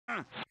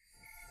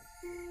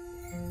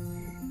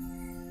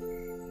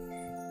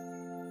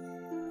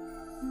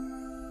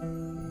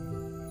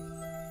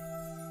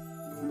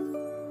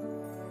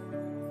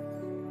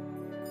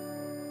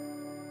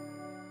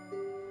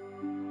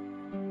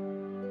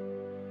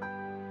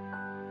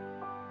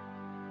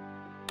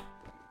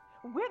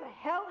the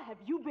hell have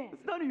you been?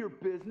 It's none of your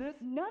business.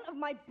 None of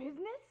my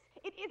business?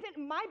 It isn't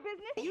my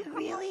business. Are you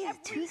really a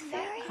tooth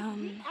fairy?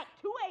 At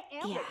 2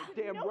 a.m. Yeah.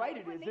 Damn right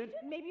it isn't.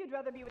 Maybe you'd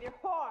rather be with your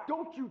whore.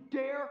 Don't you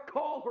dare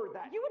call her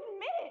that. You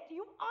admit it,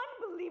 you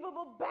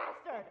unbelievable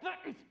bastard. That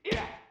is it.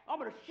 I'm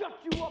gonna shut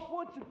you up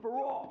once and for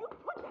all. You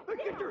put that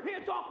Get down. your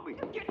hands off me.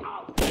 Get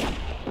out.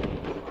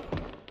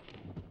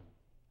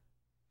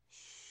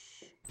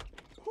 Shh.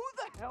 Who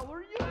the hell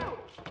are you?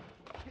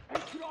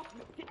 Get off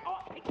me. Get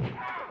off me. Get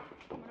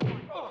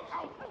off.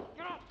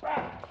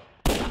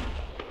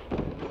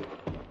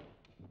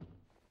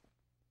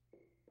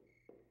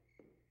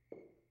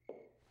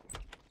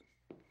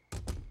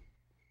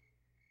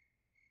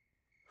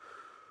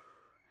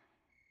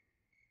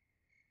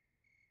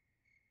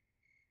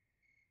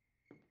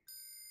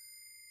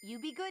 You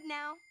be good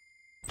now.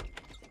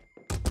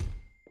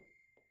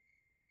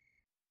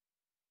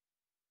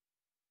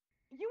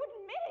 You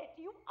admit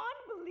it, you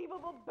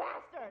unbelievable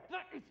bastard.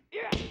 That is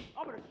it.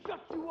 I'm gonna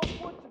shut you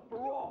up once and for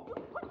all. You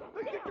put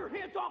that Get down. your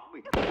hands off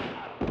me.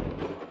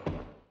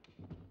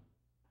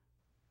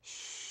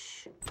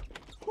 Shh.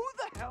 Who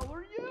the hell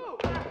are you?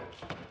 Get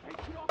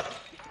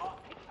off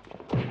me.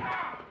 Get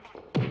off me.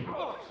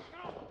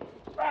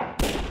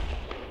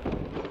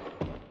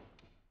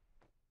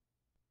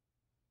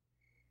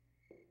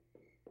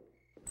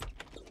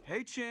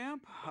 Hey,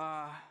 champ.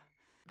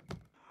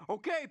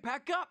 Okay,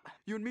 pack up.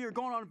 You and me are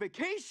going on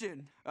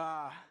vacation.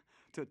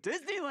 To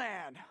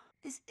Disneyland.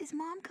 Is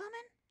Mom coming?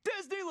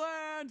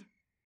 Disneyland!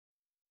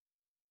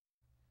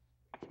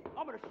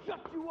 I'm gonna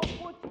shut you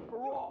up once and for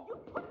all.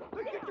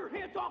 Get your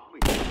hands off me.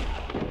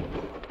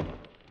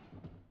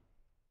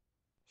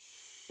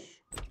 Shh.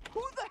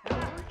 Who the hell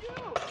are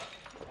you?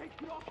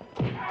 Get off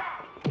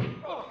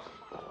me.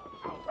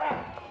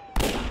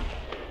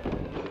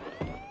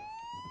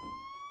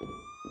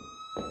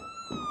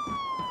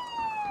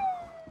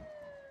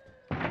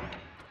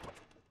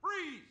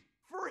 Freeze!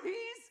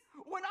 Freeze?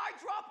 When I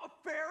drop a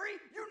fairy,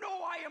 you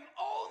know I am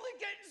only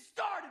getting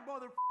started,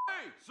 mother.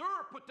 Hey,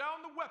 sir, put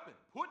down the weapon.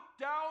 Put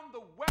down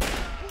the weapon.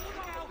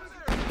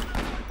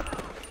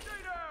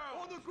 Stay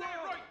down. On the Stay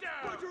ground. right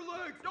down. Spread your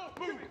legs. Don't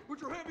move.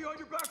 Put your hand behind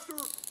your back, sir.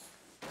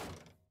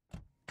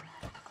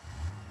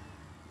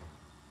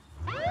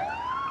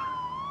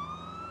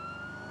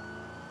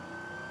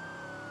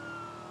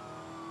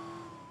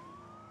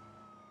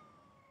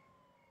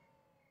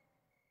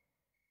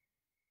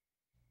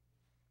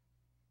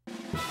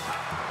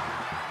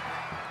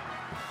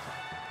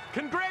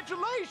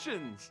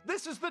 Congratulations!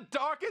 This is the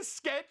darkest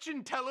sketch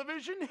in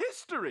television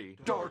history.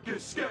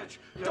 Darkest sketch,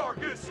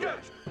 darkest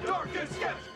sketch, darkest sketch.